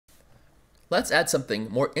Let's add something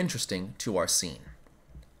more interesting to our scene.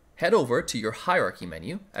 Head over to your hierarchy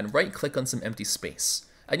menu and right-click on some empty space.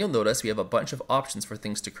 And you'll notice we have a bunch of options for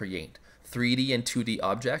things to create. 3D and 2D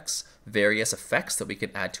objects, various effects that we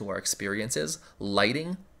can add to our experiences,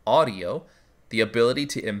 lighting, audio, the ability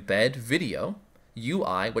to embed video,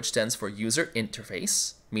 UI, which stands for user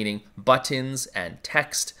interface, meaning buttons and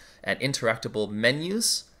text and interactable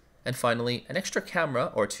menus, and finally an extra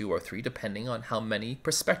camera or 2 or 3 depending on how many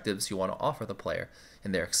perspectives you want to offer the player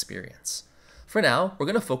in their experience. For now, we're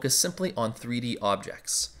going to focus simply on 3D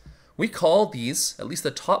objects. We call these, at least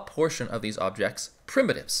the top portion of these objects,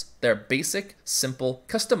 primitives. They're basic, simple,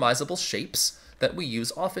 customizable shapes that we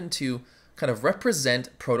use often to kind of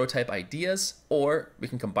represent prototype ideas, or we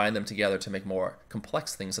can combine them together to make more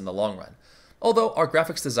complex things in the long run. Although our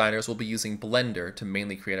graphics designers will be using Blender to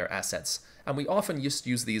mainly create our assets, and we often just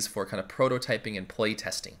use these for kind of prototyping and play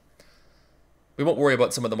testing. We won't worry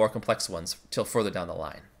about some of the more complex ones till further down the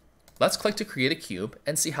line. Let's click to create a cube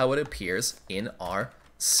and see how it appears in our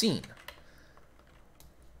scene.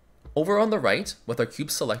 Over on the right, with our cube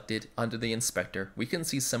selected under the inspector, we can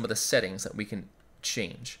see some of the settings that we can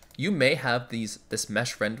change. You may have this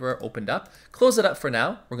mesh renderer opened up. Close it up for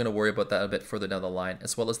now. We're going to worry about that a bit further down the line,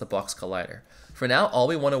 as well as the box collider. For now, all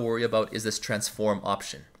we want to worry about is this transform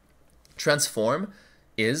option. Transform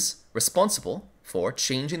is responsible for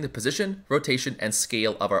changing the position, rotation, and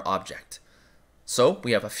scale of our object. So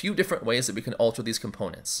we have a few different ways that we can alter these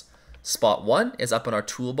components. Spot 1 is up on our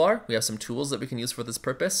toolbar. We have some tools that we can use for this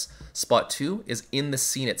purpose. Spot 2 is in the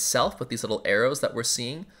scene itself with these little arrows that we're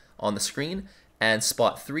seeing on the screen. And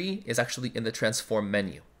spot 3 is actually in the transform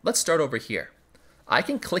menu. Let's start over here. I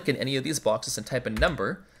can click in any of these boxes and type a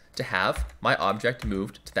number to have my object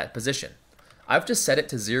moved to that position. I've just set it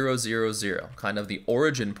to 0, 0, 0, kind of the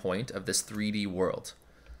origin point of this 3D world.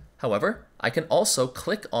 However, I can also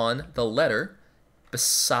click on the letter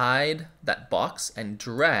beside that box and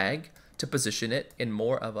drag to position it in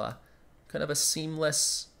more of a kind of a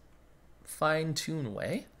seamless, fine-tuned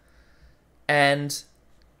way. And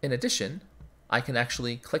in addition, I can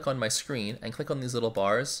actually click on my screen and click on these little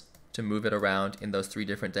bars to move it around in those 3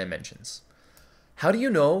 different dimensions. How do you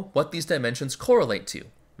know what these dimensions correlate to?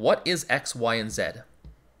 What is X, Y, and Z?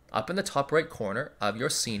 Up in the top right corner of your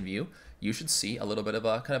scene view, you should see a little bit of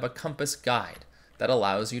a kind of a compass guide that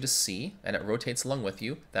allows you to see, and it rotates along with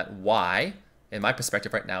you, that Y, in my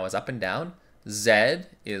perspective right now, is up and down, Z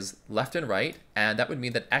is left and right, and that would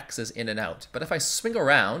mean that X is in and out. But if I swing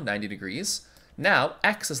around 90 degrees, now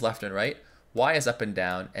X is left and right, Y is up and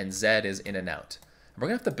down, and Z is in and out. We're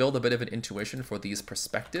going to have to build a bit of an intuition for these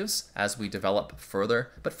perspectives as we develop further,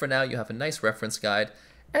 but for now you have a nice reference guide,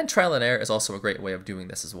 and trial and error is also a great way of doing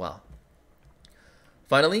this as well.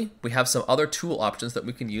 Finally, we have some other tool options that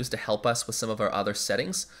we can use to help us with some of our other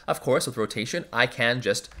settings. Of course, with rotation, I can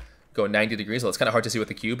just go 90 degrees. Well, it's kind of hard to see with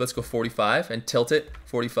the cube. Let's go 45 and tilt it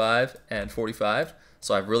 45 and 45.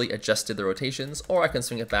 So I've really adjusted the rotations, or I can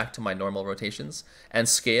swing it back to my normal rotations. And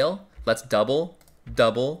scale, let's double,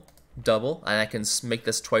 double, double, and I can make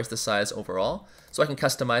this twice the size overall. So I can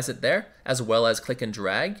customize it there, as well as click and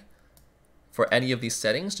drag for any of these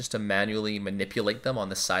settings just to manually manipulate them on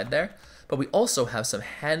the side there. But we also have some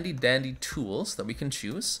handy dandy tools that we can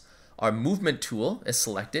choose. Our movement tool is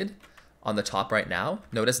selected on the top right now.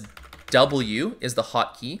 Notice W is the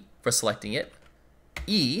hotkey for selecting it.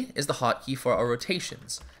 E is the hotkey for our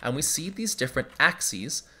rotations. And we see these different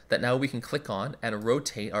axes that now we can click on and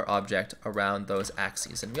rotate our object around those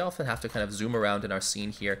axes. And we often have to kind of zoom around in our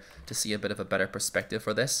scene here to see a bit of a better perspective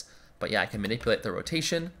for this. But yeah, I can manipulate the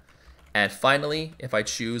rotation. And finally, if I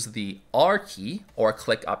choose the R key or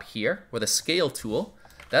click up here with a scale tool,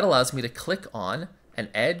 that allows me to click on an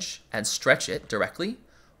edge and stretch it directly,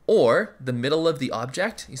 or the middle of the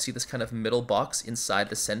object. You see this kind of middle box inside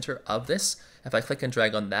the center of this. If I click and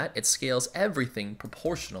drag on that, it scales everything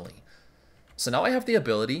proportionally. So now I have the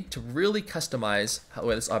ability to really customize how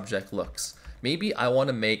this object looks. Maybe I want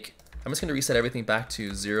to make, I'm just going to reset everything back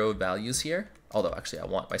to 0 values here. Although actually I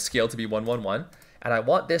want my scale to be 111. And I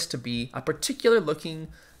want this to be a particular looking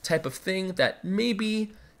type of thing that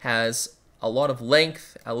maybe has a lot of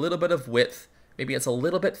length, a little bit of width, maybe it's a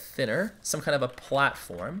little bit thinner, some kind of a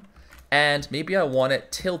platform, and maybe I want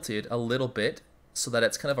it tilted a little bit so that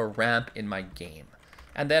it's kind of a ramp in my game.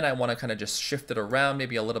 And then I want to kind of just shift it around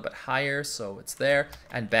maybe a little bit higher so it's there,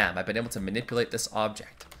 and bam, I've been able to manipulate this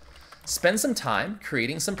object. Spend some time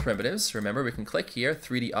creating some primitives. Remember, we can click here,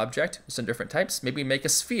 3D object, some different types, maybe make a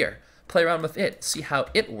sphere. Play around with it, see how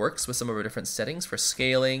it works with some of our different settings for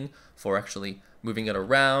scaling, for actually moving it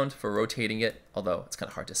around, for rotating it, although it's kind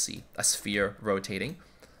of hard to see a sphere rotating.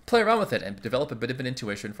 play around with it and develop a bit of an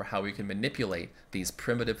intuition for how we can manipulate these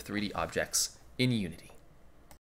primitive 3D objects in Unity.